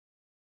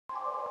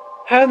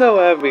Hello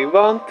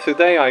everyone,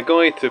 today I'm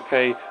going to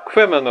play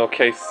Criminal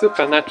Case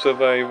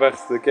Supernatural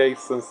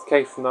Investigations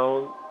Case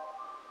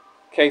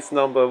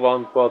number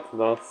 1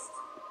 Bloodlust.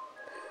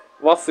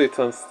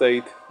 Washington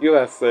State,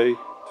 USA,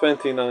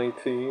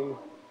 2019.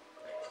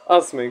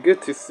 Osmi,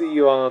 good to see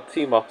you on a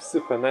team of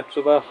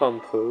supernatural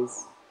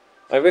hunters.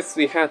 I wish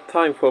we had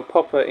time for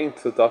proper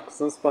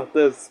introductions, but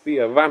there's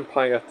been a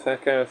vampire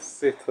attack at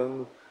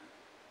Seton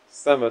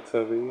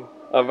Cemetery.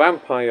 A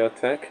vampire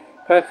attack?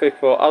 Perfect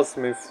for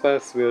Osmi's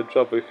first real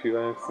job if you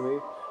ask me.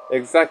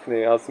 Exactly,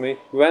 Osmi.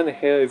 Gwen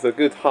here is a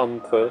good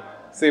hunter,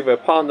 so we'll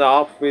partner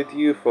up with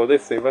you for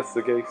this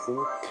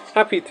investigation.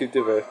 Happy to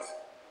do it.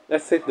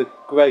 Let's hit the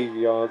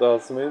graveyard,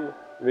 Osmin.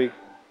 We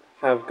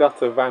have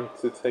got a vamp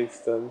to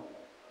taste then.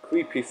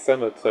 Creepy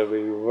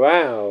cemetery.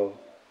 Wow.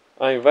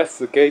 I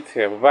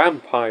investigated a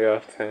vampire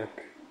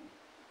attack.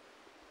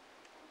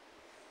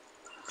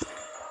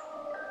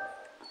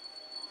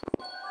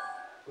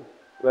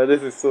 Well,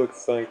 this is so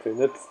exciting.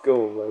 Let's go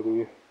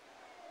already.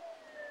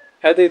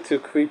 Headed to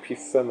Creepy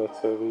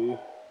Cemetery.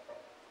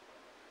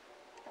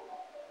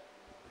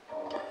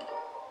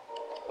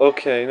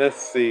 Okay,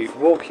 let's see.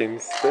 Walking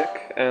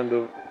stick and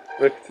the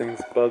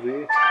victim's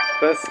body.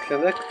 First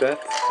connect that,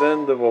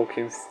 then the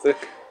walking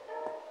stick.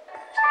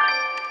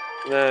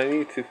 Now I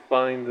need to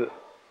find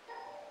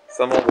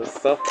some other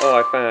stuff. Oh,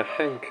 I found a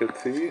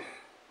handkerchief.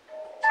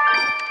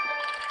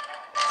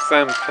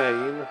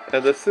 Champagne.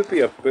 And there should be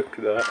a book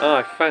there. Ah,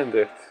 I found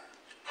it.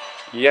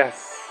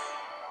 Yes.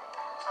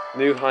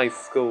 New high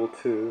school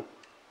too.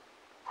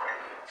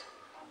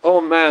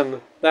 Oh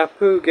man, that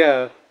poor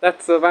girl.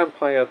 That's a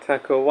vampire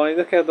attacker. Why,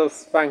 look at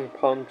those fang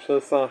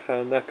punches on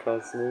her neck,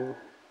 Osmo.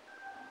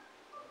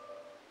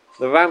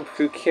 The vamp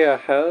who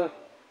killed her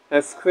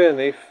has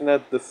clearly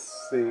fled the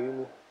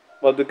scene.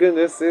 But the good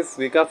news is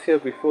we got here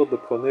before the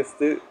police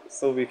did,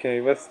 so we can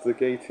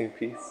investigate in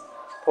peace.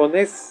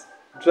 Police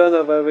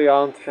generally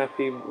aren't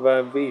happy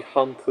when we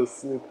hunters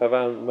snoop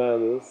around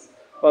murders,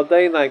 but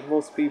they, like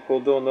most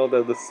people, don't know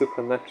that the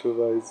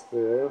supernatural is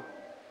real.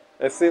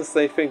 And since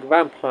they think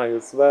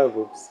vampires,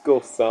 werewolves,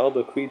 ghosts are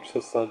other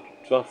creatures are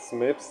just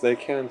myths, they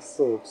can't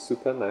solve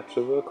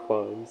supernatural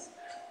crimes.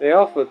 They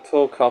often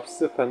talk of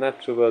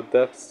supernatural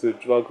deaths to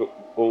drug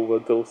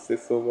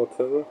overdoses or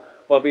whatever,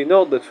 but we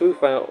know the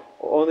truth and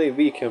only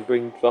we can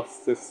bring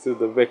justice to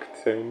the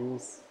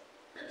victims.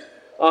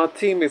 Our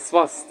team is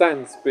what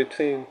stands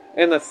between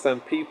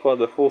innocent people and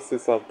the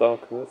forces of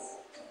darkness.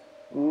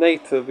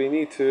 Later, we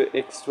need to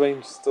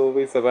exchange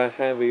stories about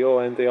how we all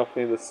ended up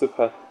in the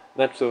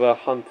supernatural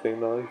hunting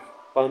knife.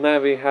 But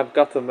now we have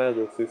got a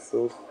murder to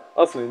solve.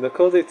 Osmin,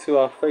 according to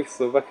our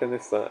facial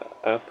recognition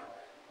app,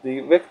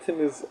 the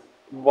victim is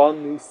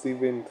one Lucy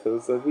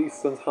Winters, a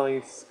recent high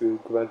school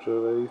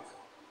graduate.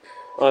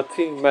 Our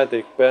team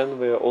medic Ben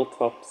will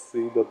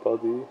autopsy the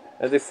body,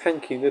 and this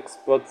hanky looks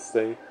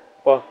bloodstained,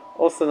 but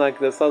also like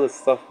there's other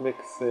stuff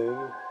mixed in.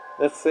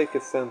 Let's take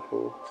a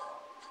sample.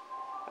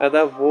 And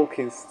that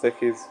walking stick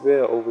is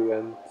real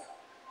orient.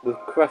 The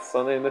crest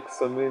on it looks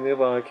familiar,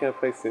 but I can't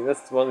place it.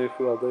 Let's run it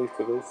through our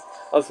database.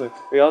 Also,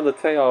 we are on the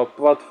tail of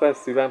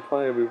bloodthirsty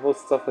vampire. We will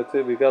stop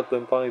until we got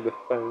them by the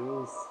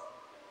fangs.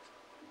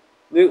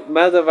 New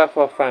murder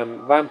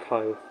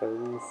vampire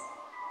fangs.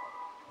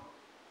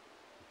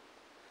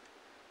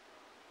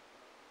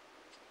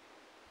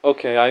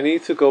 Okay, I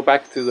need to go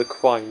back to the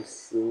crime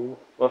scene.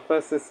 But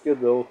first, let's get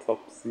the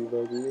autopsy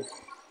ready.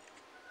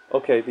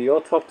 Okay, the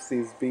autopsy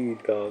is being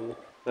done.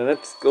 Now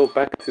let's go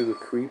back to the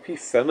creepy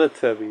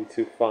cemetery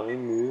to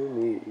find new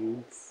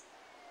leads.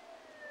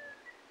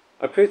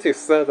 I'm pretty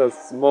sure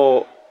there's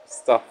more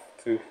stuff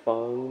to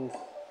find.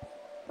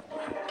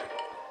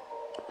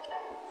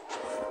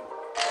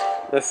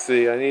 Let's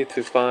see, I need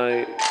to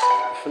find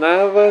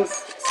flowers,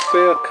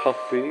 spare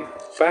coffee,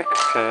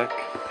 backpack,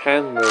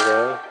 hand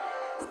mirror,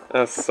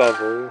 and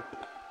shovel.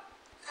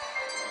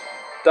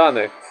 Done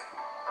it!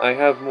 I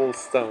have more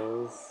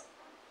stars.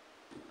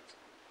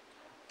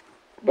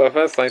 But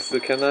first I still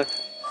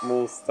connect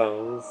more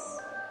stars.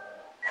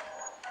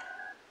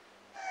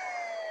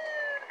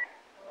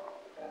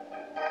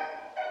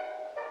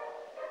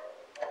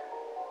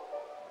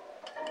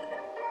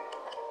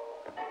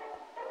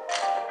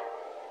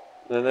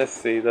 Then let's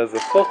see, there's a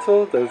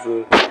photo, there's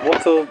a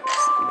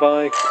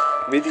motorbike,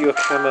 video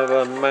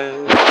camera,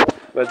 mouse.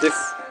 But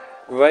this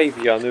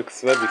graveyard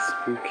looks very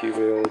spooky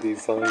with all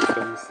these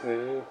items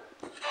here.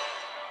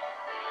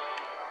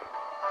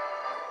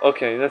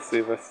 Okay, let's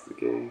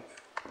investigate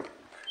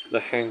the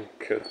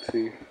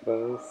handkerchief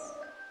first.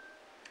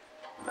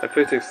 I'm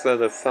pretty sure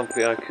there's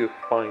something I could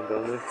find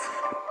on it.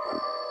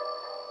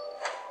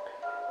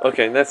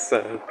 Okay, let's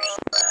search.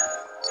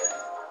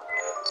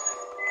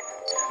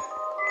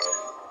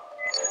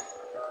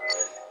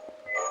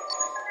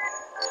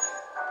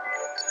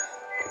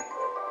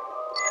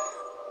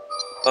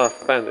 Ah,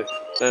 found it.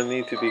 I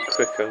need to be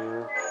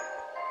quicker.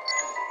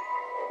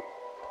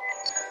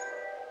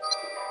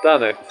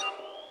 Done it.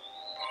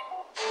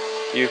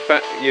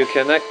 You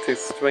connect to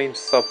strange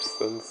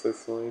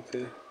substances,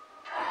 matey.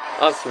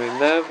 Asmi,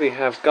 now we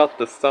have got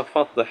the stuff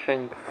off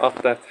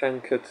that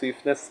handkerchief,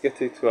 let's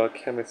get it to our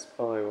chemist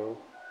Pyro.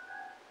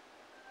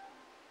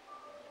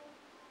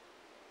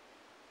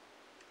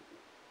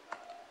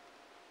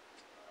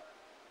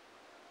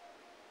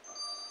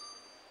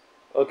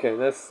 Okay,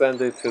 let's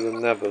send it to the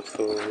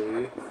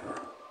laboratory.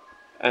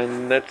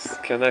 And let's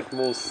connect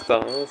more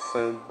stars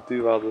and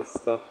do other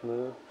stuff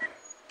now.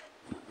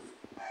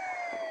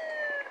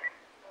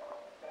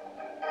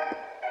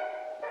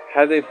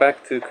 Headed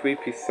back to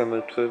Creepy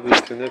Cemetery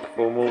to look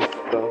for more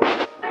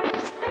stuff.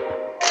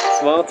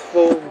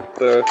 Smartphone,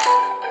 the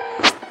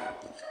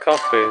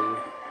coffin,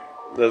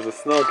 there's a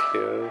snug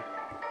here,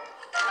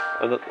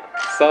 and a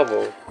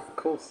shovel,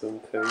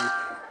 constantly.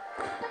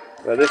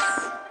 Well,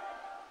 this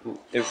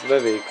is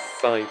very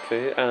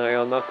exciting, and I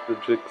unlocked the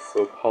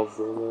jigsaw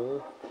puzzle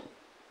now.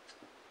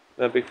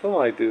 Now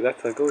before I do that,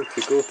 I'm going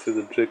to go to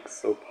the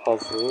jigsaw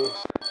puzzle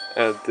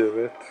and do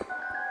it.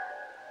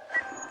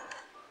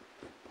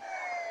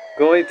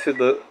 Going to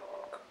the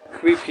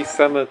Creepy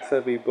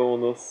Cemetery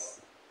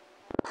bonus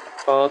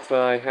part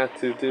where I had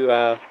to do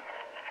a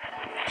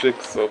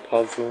jigsaw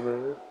puzzle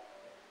now.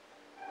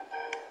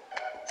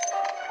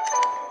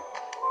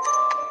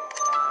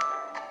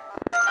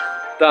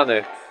 Done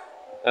it!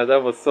 And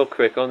that was so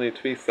quick, only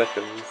 3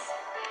 seconds.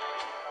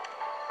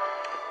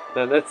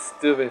 Now let's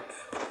do it.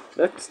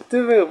 Let's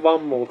do it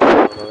one more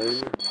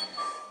time.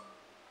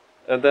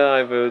 And then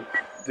I will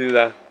do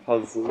that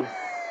puzzle.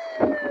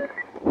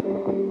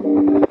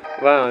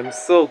 Wow, I'm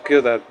so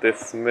good at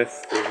this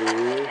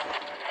mystery.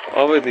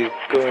 Already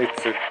going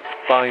to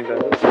find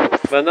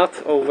out. Well,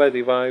 not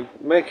already, but I'm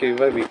making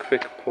very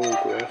quick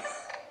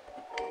progress.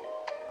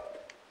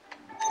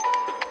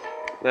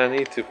 Now I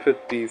need to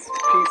put these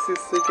pieces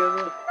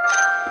together.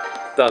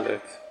 Done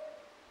it.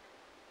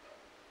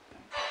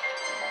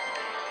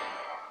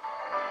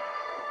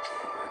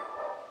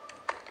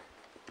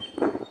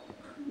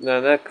 Now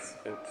next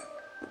bit.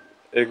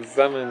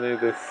 Examine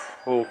this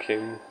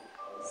walking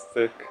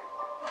stick.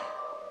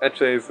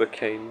 Actually it's a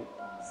cane.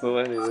 So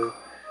anyway,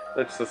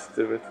 let's just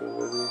do it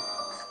already.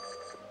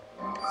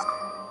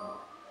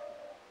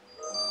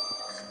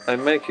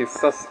 I'm making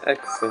such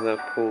excellent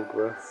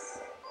progress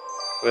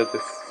with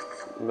this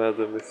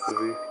murder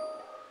mystery.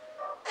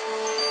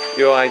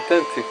 You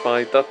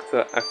identify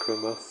Dr.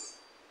 Akramus.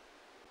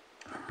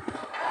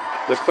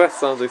 The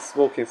quest on this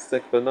walking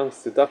stick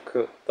belongs to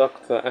Dr.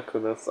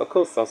 Akramus. Of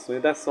course,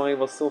 that's why it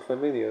was so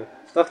familiar.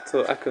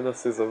 Dr.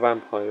 Akramus is a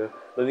vampire,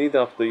 the leader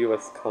of the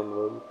US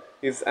Convent.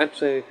 He's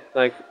actually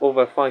like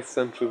over 5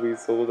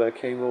 centuries old and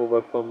came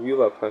over from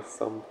Europe at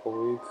some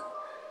point.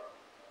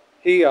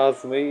 He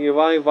asked me if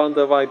I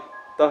wonder why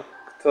Dr.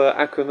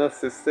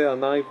 Akramus is still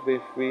alive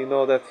if we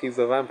know that he's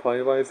a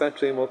vampire, but it's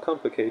actually more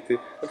complicated.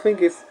 The thing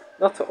is,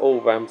 not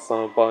all vamps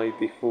are by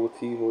default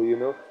evil, you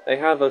know. They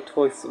have a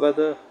choice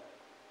whether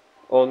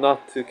or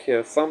not to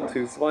kill. Some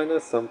choose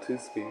violence, some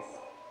choose peace.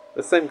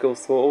 The same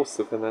goes for all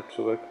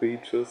supernatural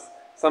creatures.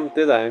 Some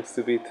did act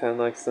to be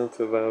like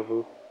center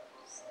werewolves.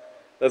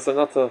 There's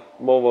another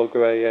moral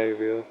grey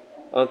area.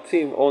 Our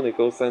team only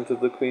goes into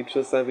the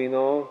creatures that we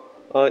know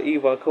are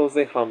evil cause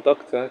they harm.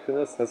 Dr.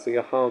 Akramus has been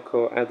a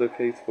hardcore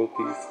advocate for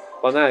peace.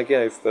 But now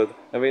guys that,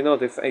 and we know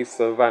this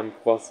Acer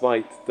vamp was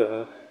right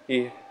there.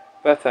 He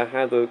better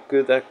had a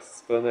good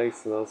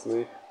explanation as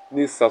me.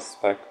 New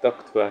suspect,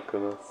 Dr.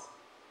 Akramus.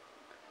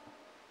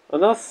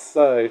 And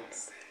also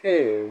it's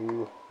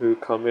him who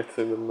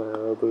committed the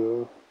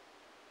murder.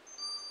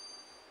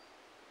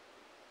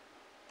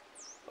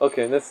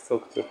 Okay, let's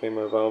talk to him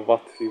about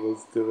what he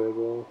was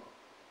doing.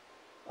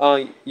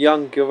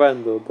 Young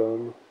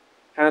Gwendolyn.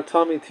 Had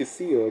Tommy to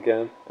see you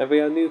again, and we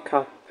are new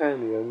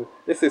companion.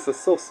 This is a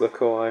saucer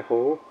call, I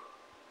hope.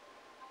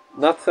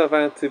 Not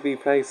about to be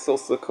paid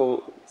saucer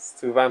calls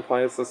to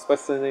vampires,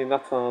 especially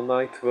not on a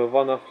night where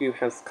one of you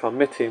has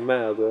committed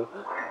murder.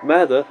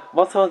 Murder?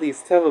 What are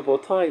these terrible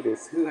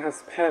tidings? Who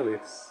has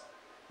perished?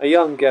 A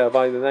young girl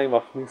by the name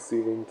of Lucy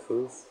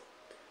Winters.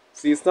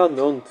 She is not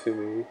known to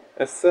me,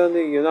 and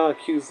certainly you're not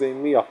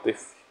accusing me of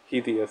this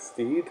hideous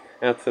deed,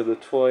 after the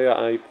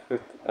toil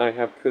I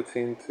have put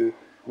into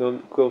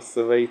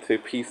non-grocery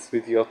peace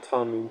with your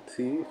tongue and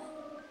teeth.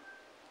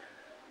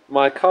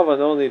 My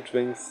coven only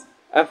drinks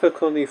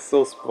ethically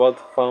sourced blood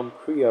from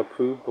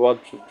pre-approved blood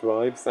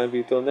drives, and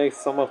we donate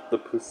some of the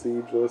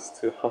procedures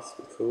to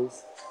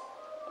hospitals.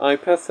 I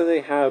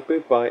personally have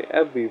bid by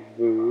every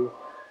rule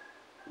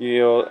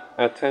your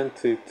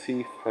attentive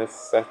teeth has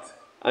set.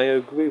 I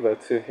agree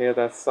with to hear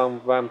that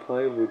some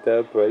vampire would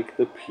dare break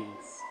the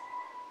peace.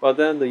 But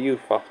then the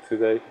youth of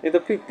today, in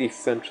the 15th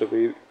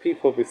century,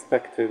 people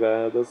respected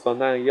their elders, but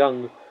now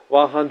young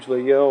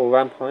 100-year-old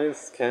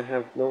vampires can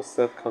have no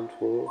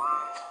self-control.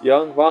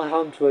 Young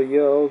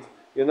 100-year-old,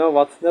 you know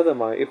what, never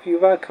mind, if you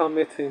were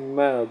committing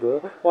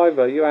murder, why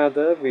were you out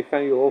there without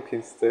your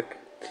walking stick?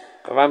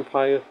 A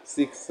vampire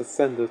seeks the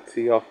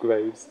sanctity of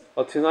graves,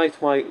 but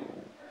tonight my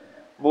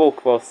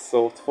walk was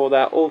sought, for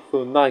that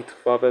awful night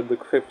club at the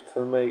crypt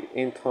to make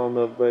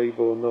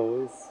intolerable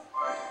noise.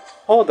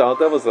 Hold on,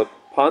 there was a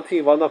party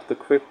in one of the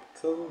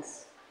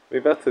cryptons? We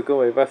better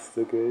go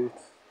investigate.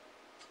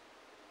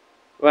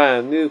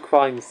 Wow, new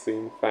crime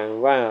scene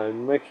found. Wow,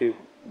 I'm making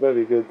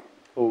very good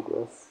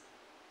progress.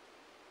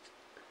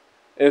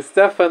 It's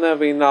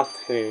definitely not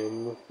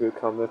him who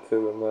committed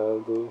the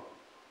murder.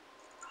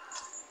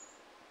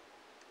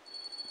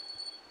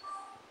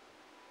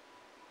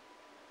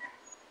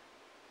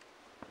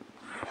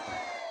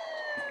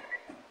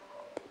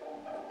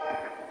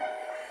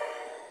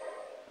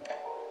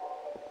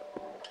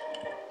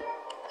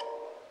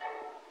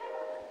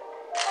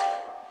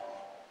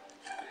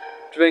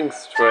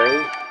 Drinks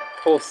tray,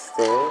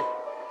 poster,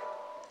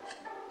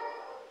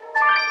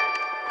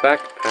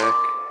 backpack,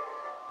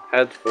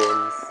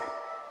 headphones,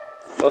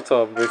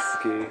 bottle of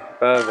whiskey,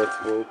 velvet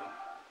rope,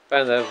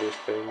 and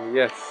everything,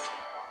 yes.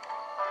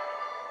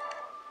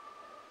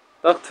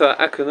 Dr.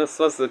 Akonus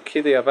was the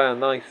kiddie of our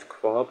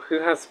nightclub who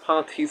has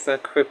parties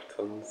at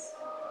Krypton's.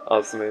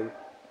 Osmin.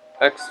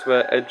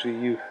 Extra edgy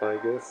youth, I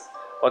guess.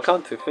 Well,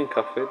 come to think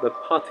of it, the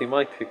party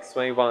might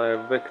explain why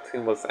our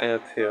victim was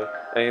out here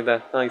and in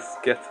that nice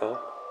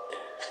get-up.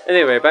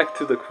 Anyway, back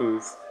to the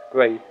cruise.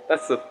 Great,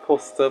 that's a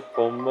poster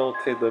for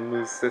Multi the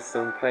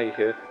Musician Pay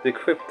here.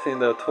 Decrypting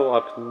the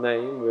tore-up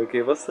name will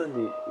give us a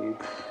lead.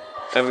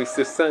 And we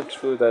should search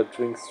through that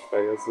drinks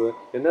tray as well.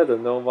 You never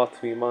know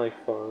what we might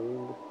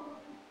find.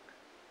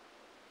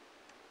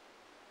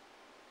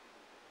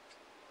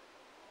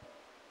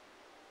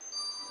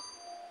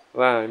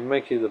 Wow, I'm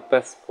making the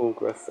best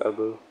progress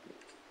ever.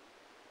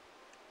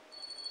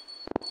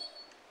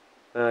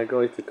 Now I'm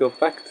going to go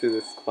back to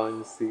this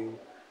crime scene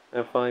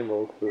and find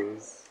more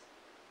clues.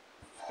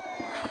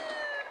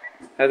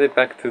 Headed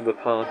back to the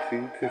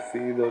party to see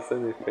if there's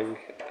anything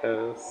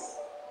else.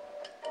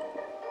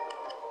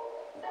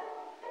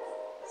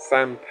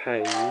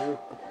 Champagne.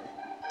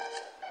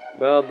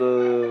 Where are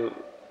the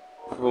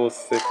rose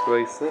stick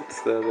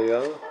bracelets? There they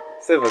are.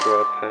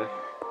 Silverware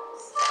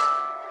packs.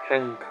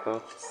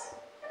 Handcuffs.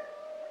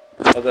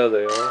 Oh, there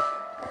they are.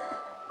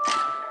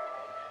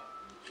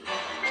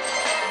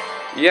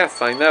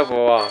 Yes, I never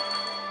are.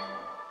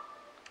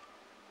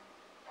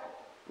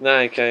 Now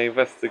I can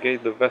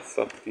investigate the rest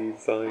of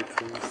these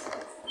items.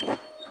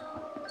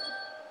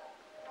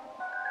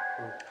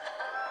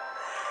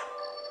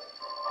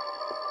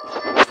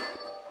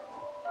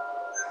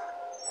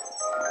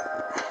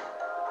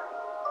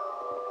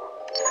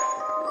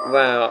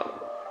 Wow,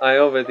 I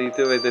already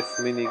do this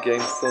mini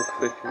game so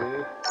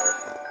quickly.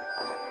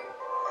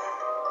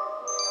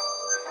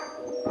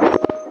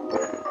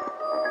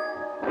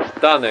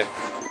 Done it!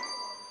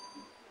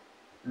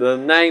 The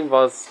name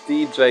was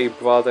DJ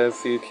Brod,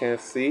 as you can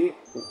see.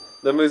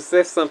 The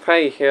musician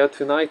playing here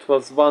tonight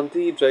was one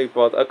DJ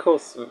Brod. Of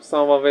course,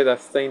 someone with a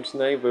strange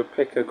name will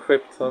pick a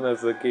Krypton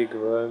as a gig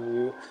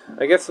venue.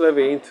 I guess when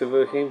we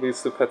interview him, we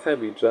should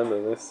pretend we're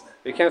journalists.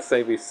 We can't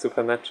say we're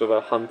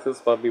supernatural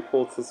hunters, but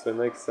reporters will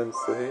make sense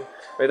to him.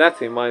 With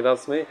that in mind,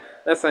 let's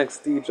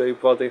ask DJ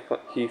Brod if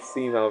he's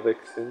seen our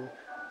victim.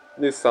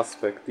 New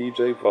suspect,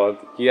 DJ Brod,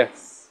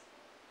 yes.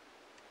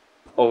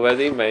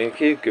 Already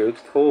making good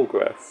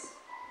progress.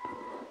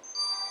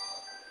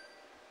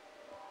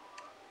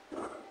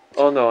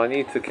 Oh no, I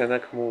need to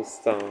connect more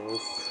stars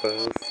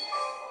first.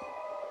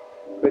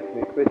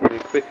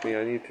 Quickly,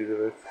 I need to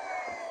do it.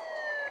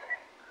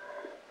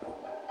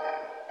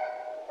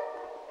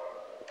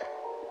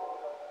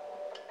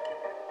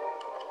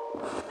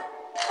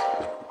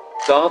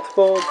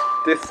 Dartboard,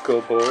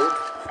 disco board.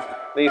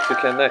 Need to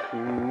connect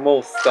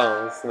more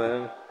stars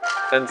now.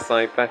 Hence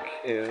I'm back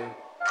here.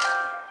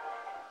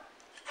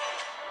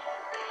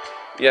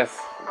 Yes,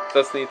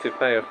 just need to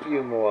play a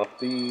few more of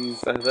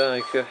these and then I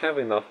could have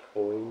enough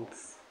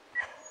points.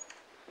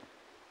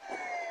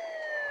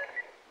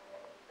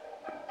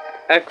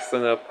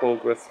 Excellent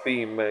progress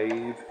being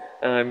made,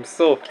 and I'm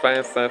so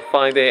fast at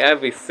finding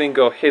every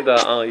single hidden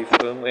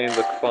item in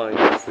the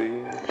crime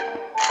scene.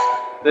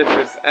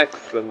 This is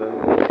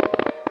excellent.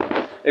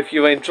 If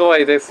you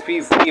enjoy this,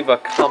 please leave a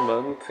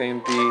comment in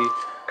the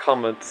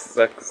comments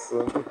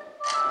section.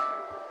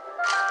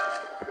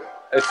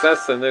 It's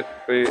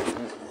absolutely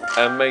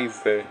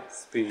amazing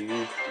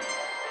speed.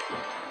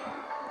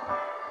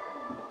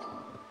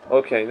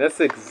 Okay, let's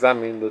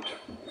examine the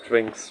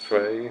drinks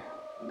tray.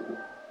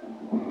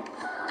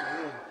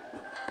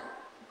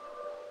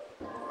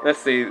 Let's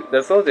see,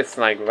 there's all this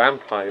like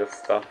vampire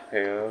stuff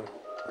here.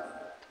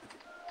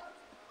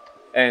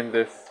 And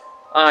this...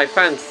 I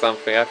found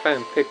something, I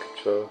found a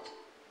picture.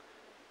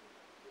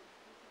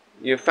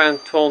 You found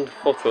torn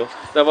photo.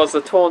 There was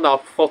a torn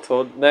up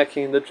photo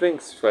necking the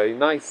drinks tray.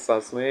 Nice,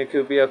 Sasmi. It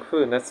could be a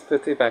clue. Let's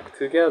put it back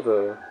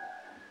together.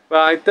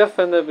 Well, I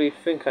definitely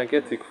think I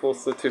get it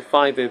closer to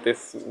finding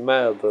this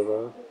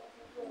murderer.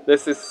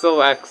 This is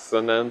so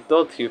excellent.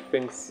 Don't you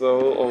think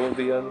so,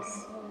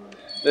 audience?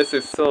 This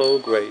is so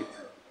great.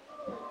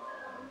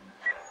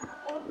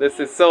 This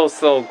is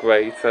so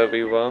great,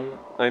 everyone.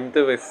 I'm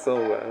doing so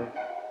well.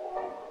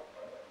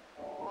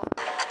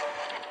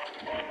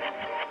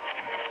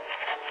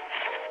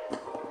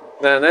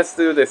 Now let's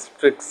do this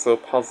jigsaw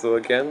puzzle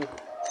again.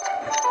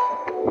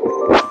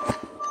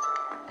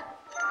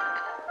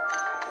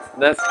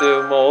 Let's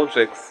do more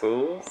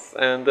jigsaws,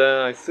 and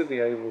I should be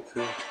able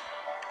to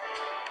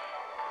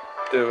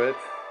do it.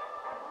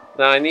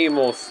 Now I need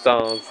more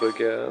stars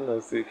again,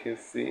 as you can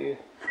see.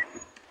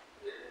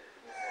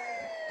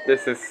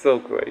 This is so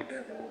great.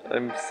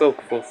 I'm so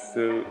close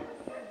to...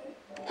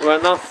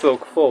 Well, not so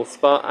close,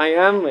 but I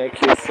am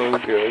making so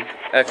good.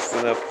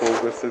 Excellent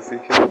progress, as you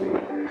can see.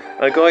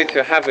 I'm going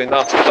to have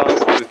enough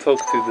stars to talk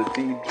to the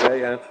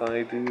DJ as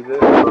I do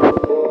this.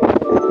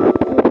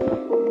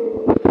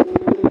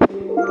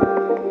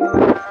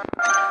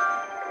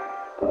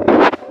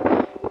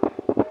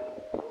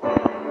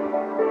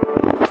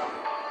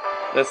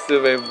 Let's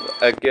do it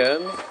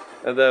again,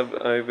 and then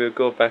I will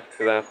go back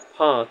to that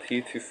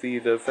party to see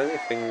if there's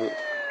anything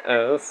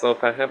else, or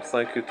perhaps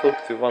I could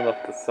talk to one of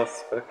the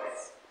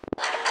suspects.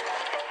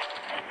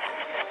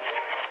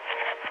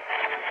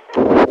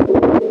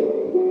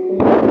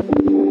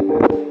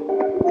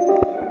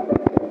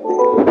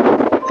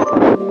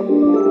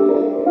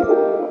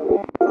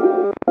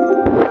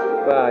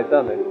 Well, I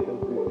done it.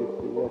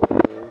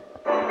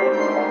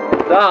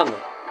 Done!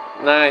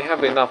 Now I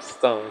have enough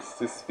stars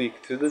to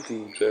speak to the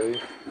DJ.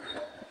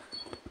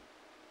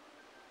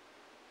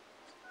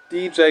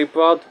 DJ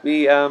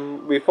Broadby,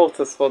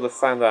 reporters for the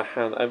Sandra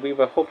Hand, and we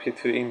were hoping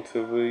to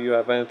interview you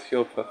about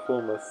your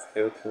performance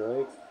here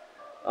tonight.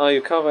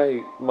 You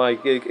covered my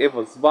gig, it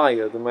was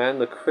wired, man.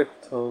 The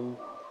Krypton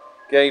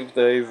gave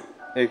the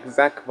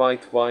exact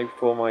right vibe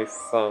for my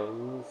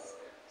songs.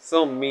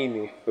 So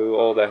meaningful,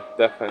 all that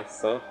death and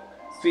stuff.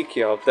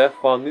 Speaking of death,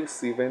 while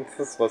Lucy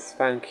Winters was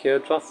found here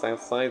just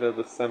outside of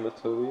the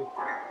cemetery.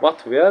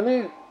 What,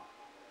 really?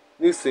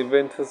 Lucy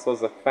Winters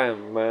was a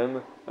fan,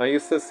 man. I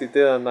used to see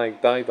didn't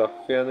like died of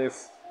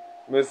fearless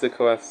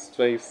musical as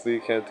Tracy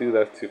can do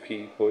that to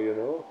people, you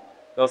know?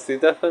 No, she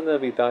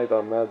definitely died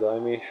of murder. I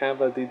mean, how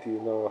did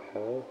you know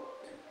her?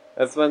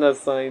 As well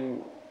as I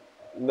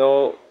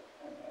know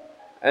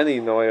any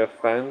Noir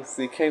fans,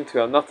 she came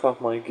to a lot of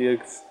my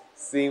gigs,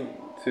 seemed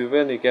to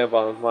really get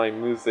what my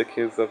music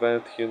is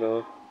about, you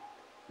know,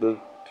 the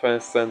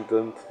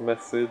transcendent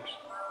message.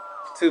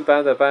 Too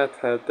bad about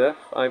her death.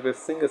 I will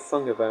sing a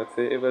song about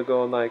it. It will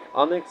go like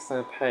Onyx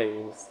and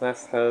Pain,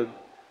 snatched her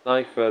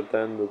knifer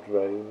than the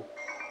drain.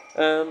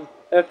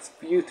 That's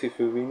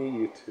beautiful, we need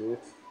you to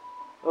it.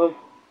 Oh,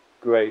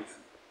 great.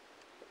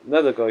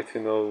 Never going to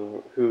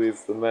know who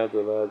is the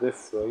murderer at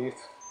this rate.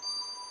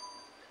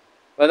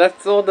 But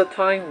that's all the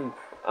time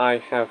I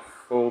have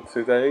for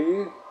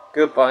today.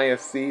 Goodbye and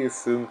see you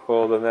soon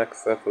for the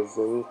next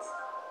episode.